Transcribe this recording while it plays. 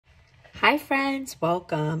Hi friends,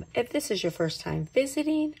 welcome. If this is your first time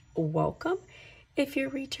visiting, welcome. If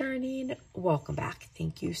you're returning, welcome back.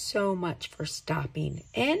 Thank you so much for stopping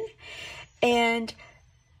in. And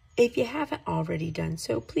if you haven't already done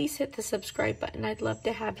so, please hit the subscribe button. I'd love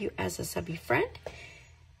to have you as a subby friend.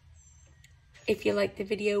 If you like the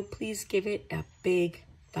video, please give it a big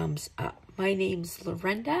thumbs up. My name's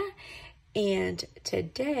Lorenda, and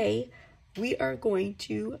today we are going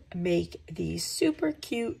to make these super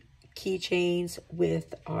cute keychains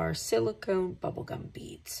with our silicone bubblegum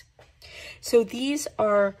beads. So these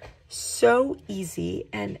are so easy,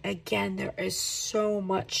 and again, there is so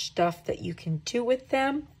much stuff that you can do with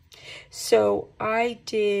them. So I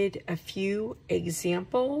did a few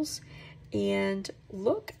examples, and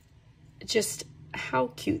look just how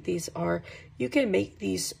cute these are. You can make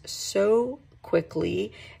these so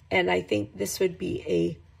quickly, and I think this would be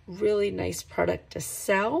a really nice product to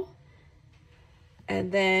sell.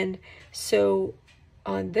 And then, so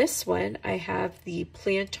on this one, I have the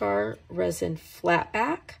plantar resin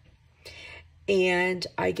flatback, and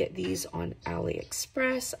I get these on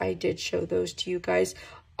AliExpress. I did show those to you guys.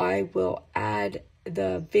 I will add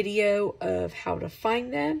the video of how to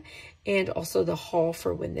find them and also the haul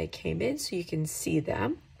for when they came in so you can see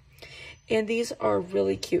them. And these are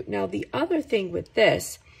really cute. Now, the other thing with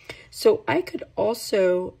this, so I could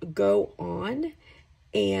also go on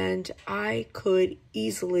and I could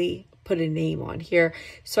easily put a name on here.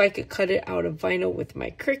 So I could cut it out of vinyl with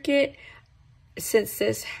my Cricut. Since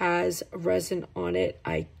this has resin on it,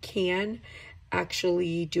 I can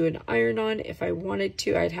actually do an iron-on if I wanted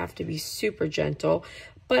to. I'd have to be super gentle,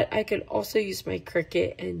 but I could also use my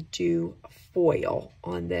Cricut and do foil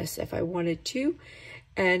on this if I wanted to.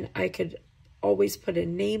 And I could always put a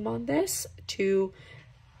name on this to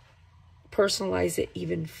personalize it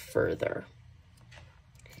even further.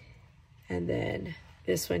 And then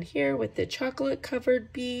this one here with the chocolate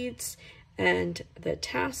covered beads and the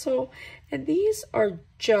tassel. And these are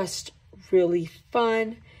just really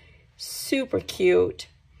fun, super cute,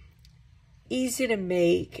 easy to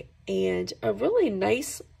make, and a really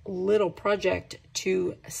nice little project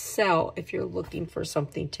to sell if you're looking for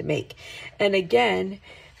something to make. And again,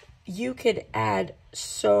 you could add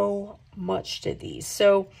so much to these.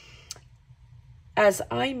 So as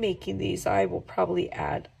I'm making these, I will probably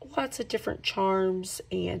add lots of different charms,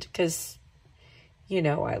 and because, you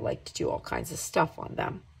know, I like to do all kinds of stuff on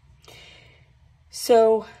them.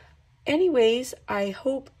 So anyways, I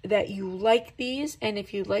hope that you like these, and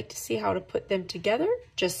if you'd like to see how to put them together,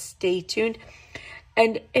 just stay tuned.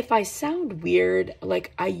 And if I sound weird,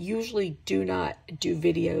 like, I usually do not do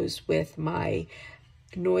videos with my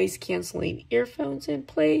noise canceling earphones in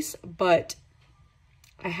place, but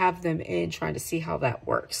I have them in trying to see how that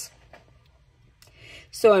works.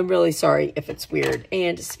 So I'm really sorry if it's weird.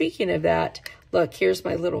 And speaking of that, look, here's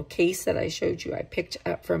my little case that I showed you I picked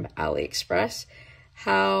up from AliExpress.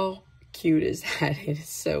 How cute is that? It is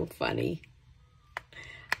so funny.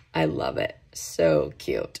 I love it. So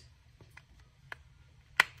cute.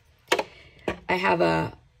 I have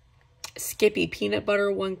a Skippy peanut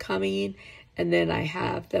butter one coming, and then I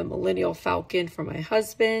have the Millennial Falcon for my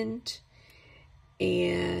husband,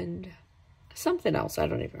 and something else I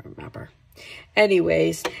don't even remember.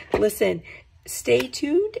 Anyways, listen, stay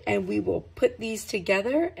tuned and we will put these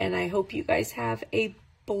together, and I hope you guys have a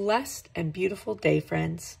blessed and beautiful day,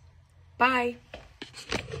 friends. Bye.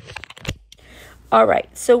 All right,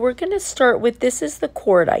 so we're going to start with, this is the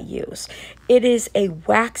cord I use. It is a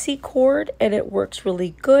waxy cord and it works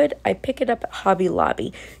really good. I pick it up at Hobby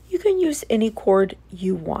Lobby. You can use any cord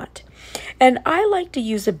you want. And I like to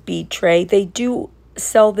use a bead tray. They do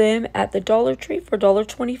sell them at the Dollar Tree for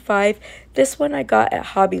 $1.25. This one I got at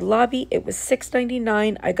Hobby Lobby. It was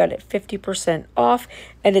 $6.99. I got it 50% off,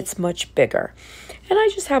 and it's much bigger. And I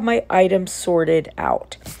just have my items sorted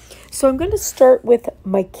out. So I'm going to start with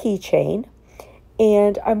my keychain,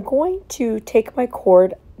 and I'm going to take my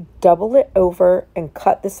cord, double it over, and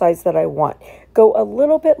cut the size that I want. Go a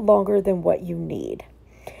little bit longer than what you need.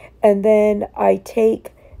 And then I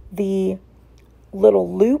take the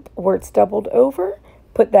little loop where it's doubled over,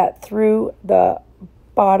 put that through the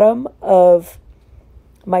bottom of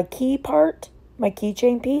my key part, my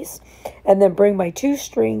keychain piece, and then bring my 2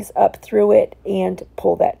 strings up through it and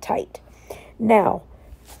pull that tight. Now,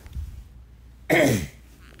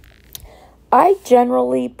 I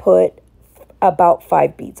generally put about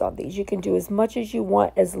 5 beads on these. You can do as much as you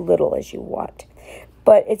want, as little as you want,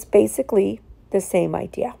 but it's basically the same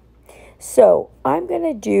idea. So I'm going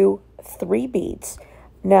to do 3 beads.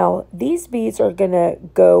 Now, these beads are going to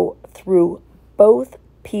go through both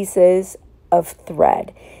pieces of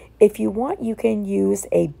thread. If you want, you can use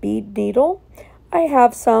a bead needle. I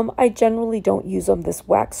have some. I generally don't use them. This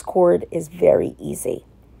wax cord is very easy.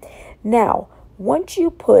 Now, once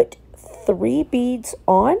you put 3 beads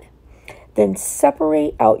on, then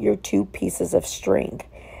separate out your 2 pieces of string.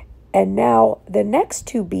 And now the next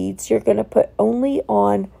 2 beads, you're going to put only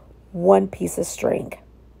on 1 piece of string.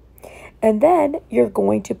 And then you're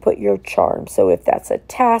going to put your charm. So if that's a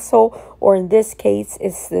tassel, or in this case,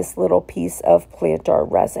 it's this little piece of plantar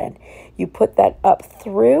resin. You put that up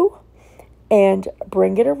through and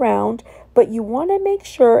bring it around, but you want to make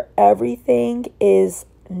sure everything is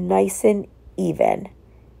nice and even.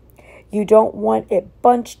 You don't want it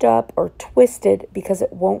bunched up or twisted because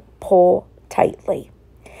it won't pull tightly.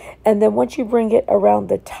 And then once you bring it around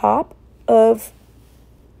the top of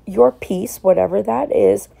your piece, whatever that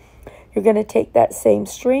is, you're going to take that same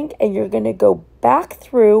string and you're going to go back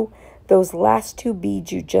through those last 2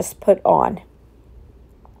 beads you just put on.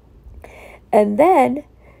 And then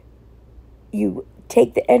you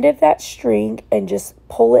take the end of that string and just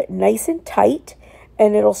pull it nice and tight,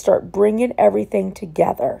 and it'll start bringing everything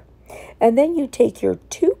together. And then you take your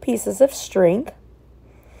 2 pieces of string,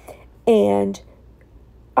 and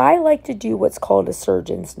I like to do what's called a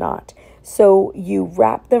surgeon's knot. So you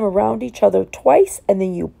wrap them around each other twice, and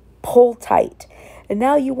then you pull tight. And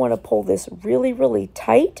now you want to pull this really, really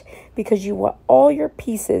tight because you want all your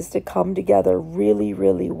pieces to come together really,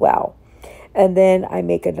 really well. And then I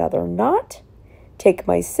make another knot, take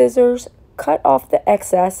my scissors, cut off the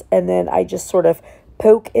excess, and then I just sort of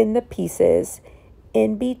poke in the pieces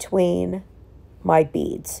in between my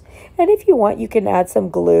beads. And if you want, you can add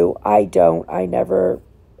some glue. I don't. I never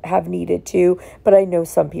have needed to, but I know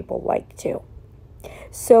some people like to.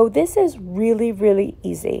 So this is really, really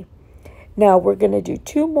easy. Now we're going to do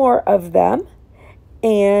 2 more of them,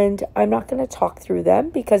 and I'm not going to talk through them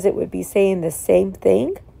because it would be saying the same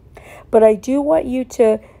thing. But I do want you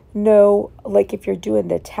to know, like if you're doing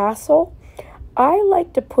the tassel, I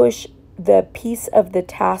like to push the piece of the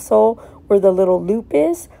tassel where the little loop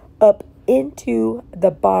is up into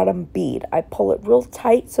the bottom bead. I pull it real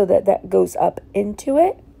tight so that that goes up into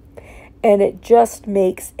it, and it just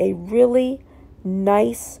makes a really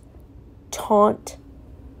nice taunt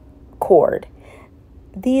cord.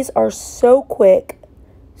 These are so quick,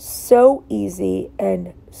 so easy,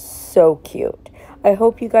 and so cute. I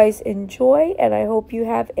hope you guys enjoy, and I hope you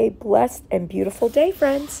have a blessed and beautiful day,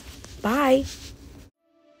 friends. Bye.